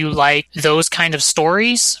Conan, if you like those kind of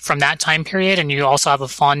stories from that time period, and you also have a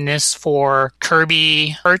fondness for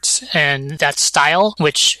Kirby art and that style,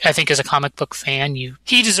 which I think as a comic book fan,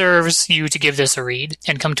 he deserves you to give this a read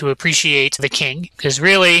and come to appreciate the king, because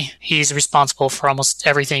really, he's responsible for almost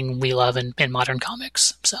everything we love in modern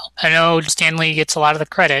comics. So I know Stan Lee gets a lot of the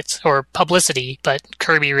credit or publicity, but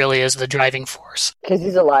Kirby really is the driving force. Because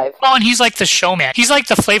he's alive. Oh, and he's like the showman. He's like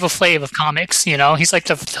the Flava Flav of comics, you know? He's like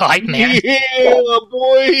the hype man. Yeah,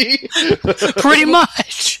 boy! Pretty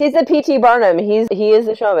much. He's a P.T. Barnum. He is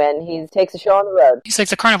the showman. He takes the show on the road. He's like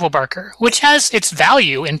the carnival barker, which has its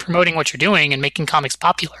value in promoting what you're doing and making comics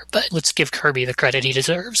popular, but let's give Kirby the credit he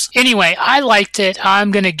deserves. Anyway, I liked it.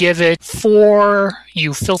 I'm going to give it 4,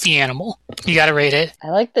 you filthy animal. You got to rate it. I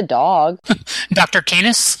like the dog. Dr.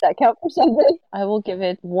 Canis? Does that count for something? I will give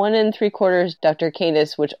it 1 3/4 Dr.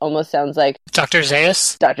 Canis, which almost sounds like Dr.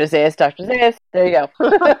 Zaius? Dr. Zaius, Dr. Zaius. There you go.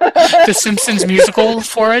 The Simpsons musical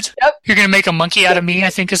for it? Yep. You're going to make a monkey out of me, I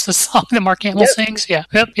think is the song that Mark Hamill sings. Yeah.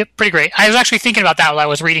 Yep. Pretty great. I was actually thinking about that while I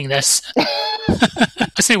was reading this.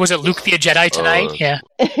 I think, was it Luke be a Jedi tonight? Yeah.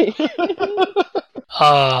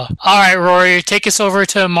 All right, Rory, take us over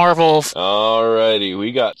to Marvel. Alrighty,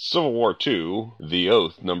 we got Civil War II, The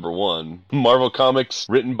Oath, #1. Marvel Comics,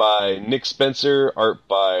 written by Nick Spencer, art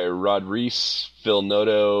by Rod Reese, Phil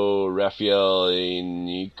Noto, Raphael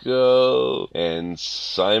Nico, and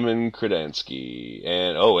Simon Kradansky.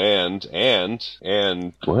 And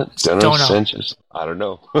what? Dono Sanchez. I don't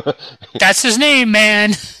know. That's his name,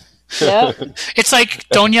 man. Yep. It's like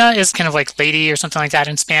Doña is kind of like lady or something like that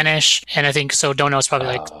in Spanish, and I think so. Dono is probably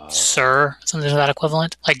like sir, something to that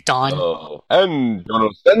equivalent, like Don. Oh, and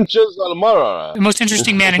Dono Sanchez Almara, the most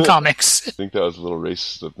interesting man in comics. I think that was a little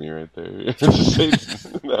racist of me right there. To say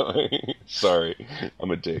that way. Sorry,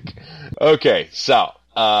 I'm a dick. Okay, so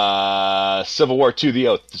Civil War II, The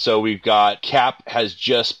Oath. So we've got Cap has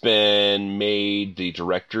just been made the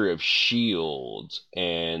director of S.H.I.E.L.D.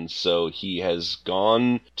 And so he has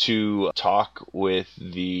gone to talk with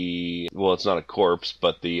it's not a corpse,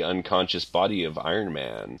 but the unconscious body of Iron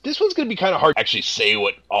Man. This one's going to be kind of hard to actually say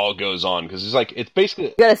what all goes on, because it's basically...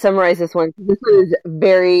 You gotta summarize this one. This one is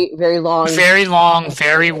very, very long. Very long,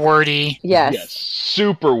 very wordy. Yes. Yes,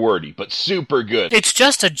 super wordy, but super good. It's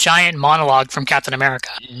just a giant monologue from Captain America.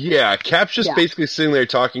 America. Yeah, Cap's just Yeah. basically sitting there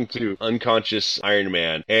talking to unconscious Iron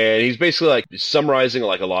Man, and he's basically like summarizing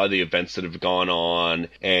like a lot of the events that have gone on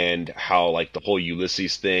and how like the whole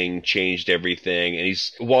Ulysses thing changed everything. And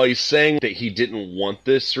while he's saying that he didn't want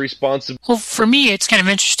this responsibility. Well, for me, it's kind of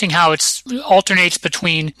interesting how it alternates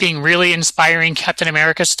between being really inspiring Captain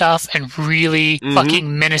America stuff and really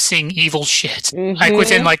fucking menacing evil shit. Like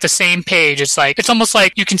within like the same page, it's almost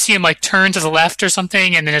like you can see him like turn to the left or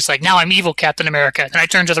something, and then it's like, now I'm evil Captain America. Then I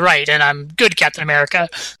turn to the right, and I'm good Captain America.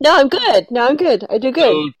 No, I'm good. No, I'm good. I do good.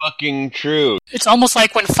 So fucking true. It's almost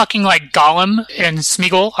like when fucking like Gollum and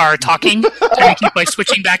Smeagol are talking, and they keep like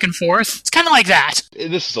switching back and forth. It's kind of like that.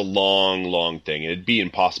 This is a long thing. It'd be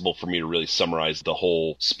impossible for me to really summarize the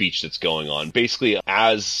whole speech that's going on. Basically,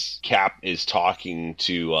 as Cap is talking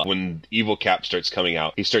to, when evil Cap starts coming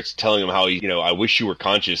out, he starts telling him how I wish you were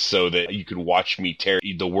conscious so that you could watch me tear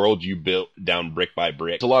the world you built down brick by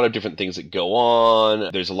brick. There's a lot of different things that go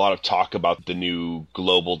on. There's a lot of talk about the new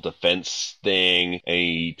global defense thing, and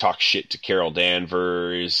he talks shit to Carol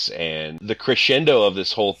Danvers, and the crescendo of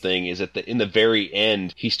this whole thing is that in the very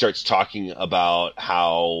end, he starts talking about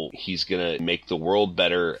how he's gonna make the world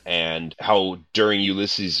better, and how during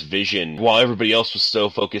Ulysses' vision, while everybody else was so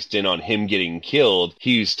focused in on him getting killed,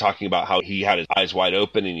 he was talking about how he had his eyes wide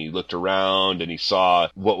open and he looked around and he saw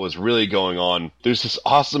what was really going on. There's this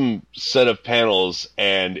awesome set of panels,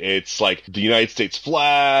 and it's like the United States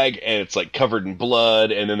flag, and it's like covered in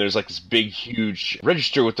blood, and then there's like this big huge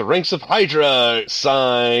register with the ranks of Hydra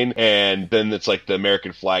sign, and then it's like the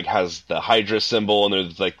American flag has the Hydra symbol, and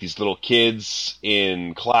there's like these little kids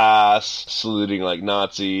in class saluting like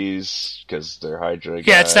Nazis because they're Hydra guys.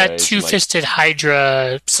 Yeah, it's that two-fisted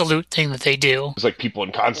Hydra salute thing that they do. There's like people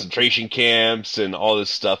in concentration camps and all this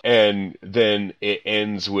stuff, and then it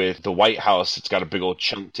ends with the White House. It's got a big old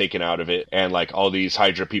chunk taken out of it, and like all these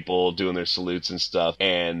Hydra people doing their salutes and stuff,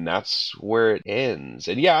 and that's where it ends.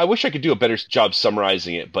 And yeah, I wish I could do a better job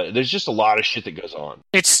summarizing it, but there's just a lot of shit that goes on.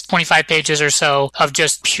 It's 25 pages or so of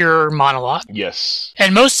just pure monologue. Yes.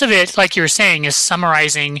 And most of it, like you were saying, is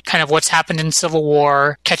summarizing kind of what's happened in Civil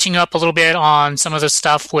War, catching up a little bit on some of the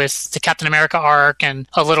stuff with the Captain America arc and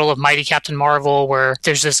a little of Mighty Captain Marvel, where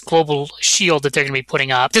there's this global shield that they're going to be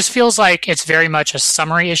putting up. This feels like it's very much a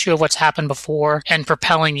summary issue of what's happened before and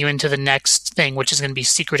propelling you into the next thing, which is going to be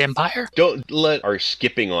Secret Empire. Don't let our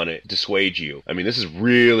skipping on it dissuade you. I mean, this is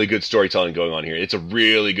really good storytelling going on here. It's a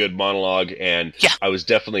really good monologue, and yeah. I was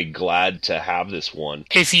definitely glad to have this one.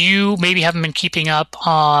 If you maybe haven't been keeping up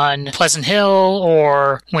on Pleasant Hill,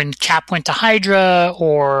 or when Cap went to Hydra,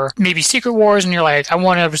 or maybe Secret Wars, and you're like, I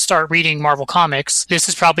want to start reading Marvel Comics, this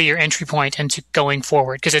is probably your entry point into going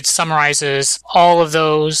forward, because it summarizes all of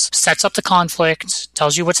those, sets up the conflict,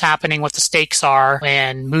 tells you what's happening, what the stakes are,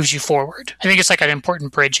 and moves you forward. I think it's like an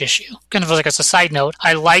important bridge issue. Kind of like as a side note,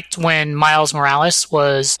 I liked when Miles Morales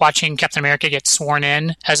was watching Captain America get sworn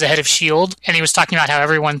in as the head of S.H.I.E.L.D., and he was talking about how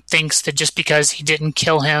everyone thinks that just because he didn't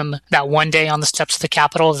kill him that one day on the steps of the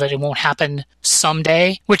Capitol, that it won't happen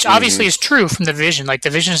someday, which obviously is true from the Vision. Like, the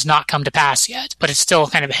Vision has not come to pass yet, but it's still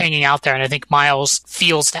kind of hanging out there, and I think Miles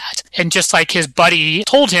feels that. And just like his buddy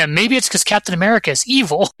told him, maybe it's because Captain America is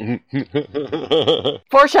evil.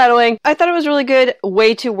 Foreshadowing. I thought it was really good.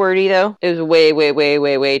 Way too wordy, though. It was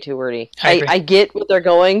way too wordy. I get what they're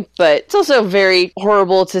going, but it's also very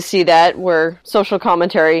horrible to see that we're social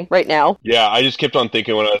commentary right now. Yeah, I just kept on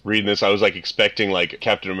thinking when I was reading this, I was like expecting like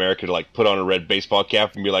Captain America to like put on a red baseball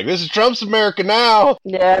cap and be like, this is Trump's America now!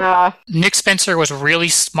 Yeah. Nick Spencer was really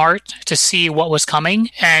smart to see what was coming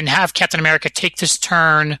and have Captain America take this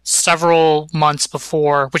turn several months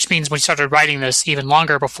before, which means when he started writing this even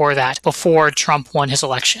longer before that, before Trump won his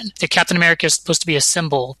election. That Captain America is supposed to be a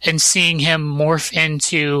symbol, and seeing him morph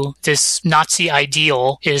into this Nazi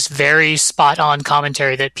ideal is very spot-on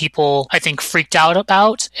commentary that people, I think, freaked out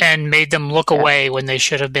about and made them look away when they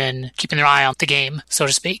should have been keeping their eye on the game, so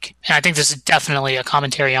to speak. And I think this is definitely a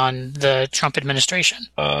commentary on the Trump administration.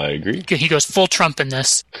 I agree. He goes full Trump in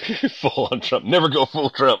this. Full on Trump. Never go full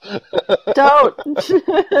Trump. Don't.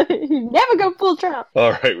 Never go full Trump.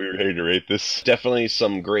 All right, we're ready to rate this. Definitely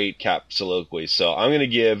some great Cap soliloquy. So I'm going to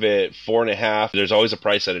give it 4.5. There's always a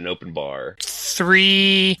price at an open bar.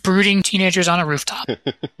 3 brooding teenagers on a rooftop.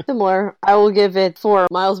 Similar. I will give it 4.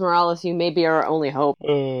 Miles Morales, you may be our only hope.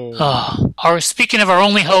 Speaking of our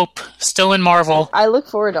only hope, still in Marvel. I look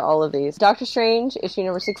forward to all of these. Doctor Strange, issue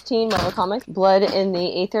number 16, Marvel Comics. Blood in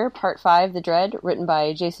the Aether, Part 5, The Dread, written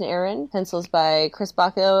by Jason Aaron. Pencils by Chris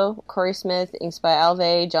Bacco, Corey Smith, inks by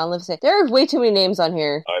Alve, John Livesey. There are way too many names on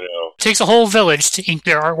here. I know. It takes a whole village to ink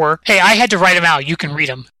their artwork. Hey, I had to write them out. You can read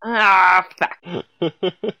them. Ah, fuck.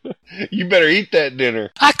 You better eat that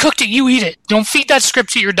dinner. I cooked it, you eat it. Don't feed that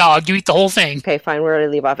script to your dog, you eat the whole thing. Okay, fine, where did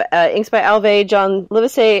I leave off? Inks by Alve, John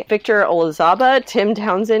Livesey, Victor Olazaba, Tim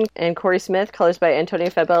Townsend, and Corey Smith. Colors by Antonio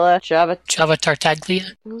Fabella, Java Tartaglia.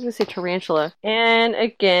 I was going to say Tarantula. And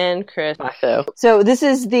again, Chris Macho. So this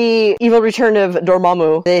is the evil return of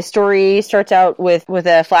Dormammu. The story starts out with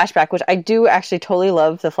a flashback, which I do actually totally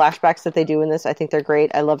love the flashbacks that they do in this. I think they're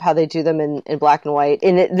great. I love how they do them in black and white.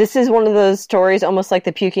 And this is one of those stories, almost like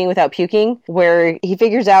the puking without puking, where he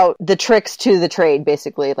figures out the tricks to the trade,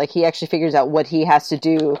 basically. Like, he actually figures out what he has to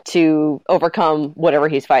do to overcome whatever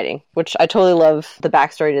he's fighting, which I totally love the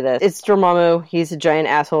backstory to this. It's Dormammu. He's a giant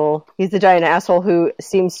asshole. He's the giant asshole who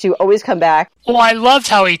seems to always come back. Well, I loved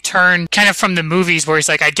how he turned kind of from the movies where he's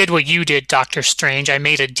like, I did what you did, Doctor Strange. I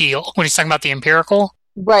made a deal. When he's talking about the Empirical.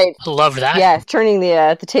 Right. I love that. Yeah, turning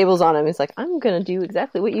the tables on him. He's like, I'm gonna do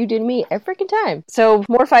exactly what you did to me every freaking time. So,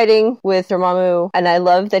 more fighting with Dormammu, and I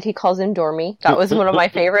love that he calls him Dormy. That was one of my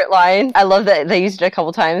favorite lines. I love that they used it a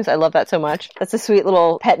couple times. I love that so much. That's a sweet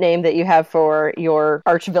little pet name that you have for your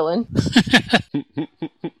arch villain.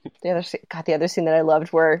 The other scene that I loved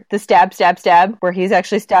where the stab, where he's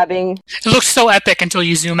actually stabbing. It looks so epic until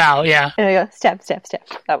you zoom out, yeah. And I go, stab.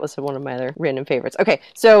 That was one of my other random favorites. Okay,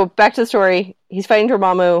 so back to the story. He's fighting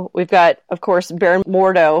Dormammu. We've got, of course, Baron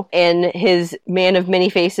Mordo and his man of many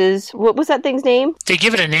faces. What was that thing's name? They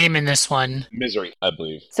give it a name in this one. Misery, I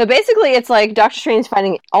believe. So basically, it's like Doctor Strange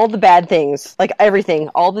fighting all the bad things, like everything,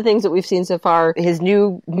 all the things that we've seen so far, his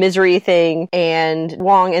new misery thing, and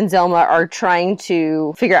Wong and Zelma are trying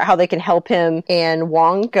to figure out how they can help him, and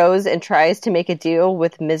Wong goes and tries to make a deal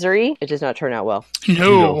with Misery. It does not turn out well.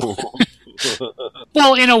 No.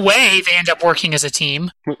 Well, in a way, they end up working as a team.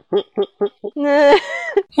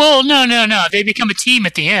 Well, no. They become a team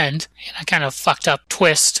at the end. In a kind of fucked up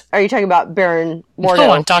twist. Are you talking about Baron Mordo?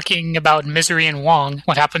 No, I'm talking about Misery and Wong.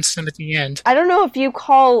 What happens to them at the end? I don't know if you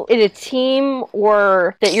call it a team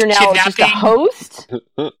or that you're now just a host.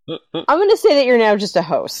 I'm going to say that you're now just a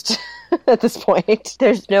host. At this point,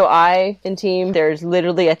 there's no I in team. There's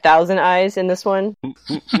literally 1,000 I's in this one.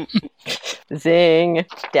 Zing.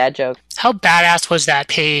 Dad joke. How badass was that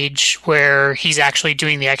page where he's actually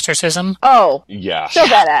doing the exorcism? Oh. Yeah. So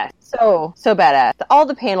badass. So badass. All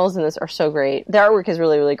the panels in this are so great. The artwork is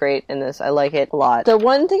really, really great in this. I like it a lot. The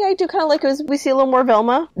one thing I do kind of like is we see a little more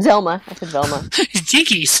Zelma. I said Velma.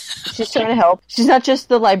 Jinkies. She's trying to help. She's not just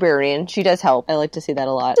the librarian. She does help. I like to see that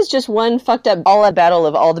a lot. This is just one fucked up all-out battle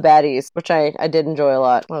of all the baddies, which I did enjoy a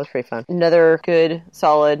lot. That was pretty fun. Another good,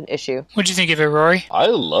 solid issue. What'd you think of it, Rory? I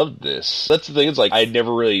loved this. That's the thing. It's like, I had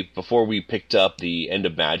never really, before we picked up the End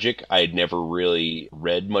of Magic, I had never really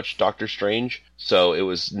read much Doctor Strange. So it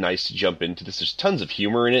was nice to jump into this. There's tons of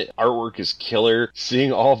humor in it. Artwork is killer.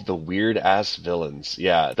 Seeing all of the weird-ass villains.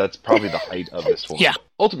 Yeah, that's probably the height of this one. Yeah.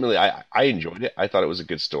 Ultimately, I enjoyed it. I thought it was a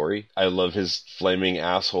good story. I love his flaming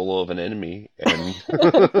asshole of an enemy. And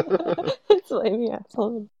flaming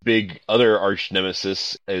asshole. Big other arch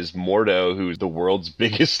nemesis is Mordo, who's the world's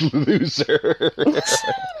biggest loser.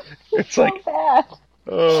 It's so like... bad.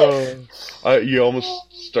 You almost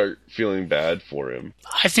start feeling bad for him.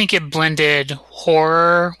 I think it blended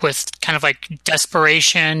horror with kind of like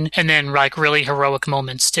desperation and then like really heroic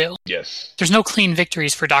moments too. Yes. There's no clean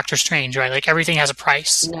victories for Doctor Strange, right? Like everything has a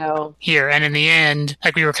price. No. Here. And in the end,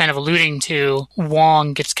 like we were kind of alluding to,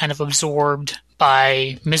 Wong gets kind of absorbed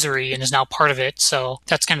by Misery and is now part of it. So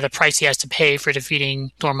that's kind of the price he has to pay for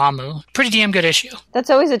defeating Dormammu. Pretty damn good issue. That's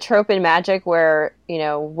always a trope in Magic where, you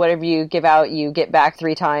know, whatever you give out, you get back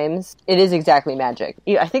 3 times. It is exactly Magic.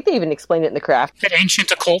 I think they even explained it in the craft. That ancient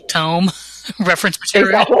occult tome reference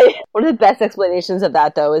material. Exactly. One of the best explanations of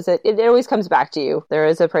that, though, is that it always comes back to you. There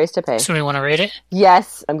is a price to pay. So we want to rate it?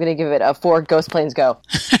 Yes. I'm going to give it a 4 Ghost Planes Go.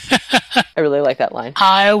 I really like that line.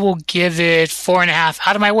 I will give it 4.5.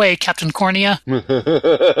 Out of my way, Captain Cornea.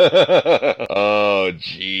 Oh,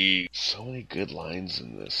 gee. So many good lines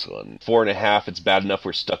in this one. 4.5, it's bad enough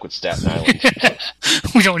we're stuck with Staten Island.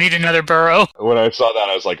 We don't need another borough. When I saw that,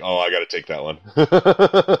 I was like, oh, I gotta take that one.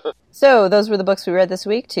 So, those were the books we read this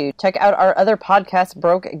week. To check out our other podcasts,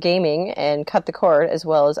 Broke Gaming and Cut the Cord, as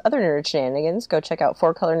well as other nerd shenanigans, go check out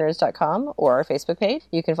fourcolornerds.com or our Facebook page.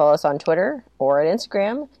 You can follow us on Twitter or at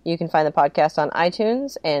Instagram. You can find the podcast on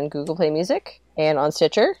iTunes and Google Play Music. And on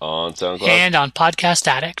Stitcher. On SoundCloud. And on Podcast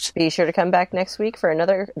Addict. Be sure to come back next week for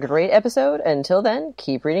another great episode. Until then,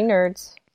 keep reading nerds.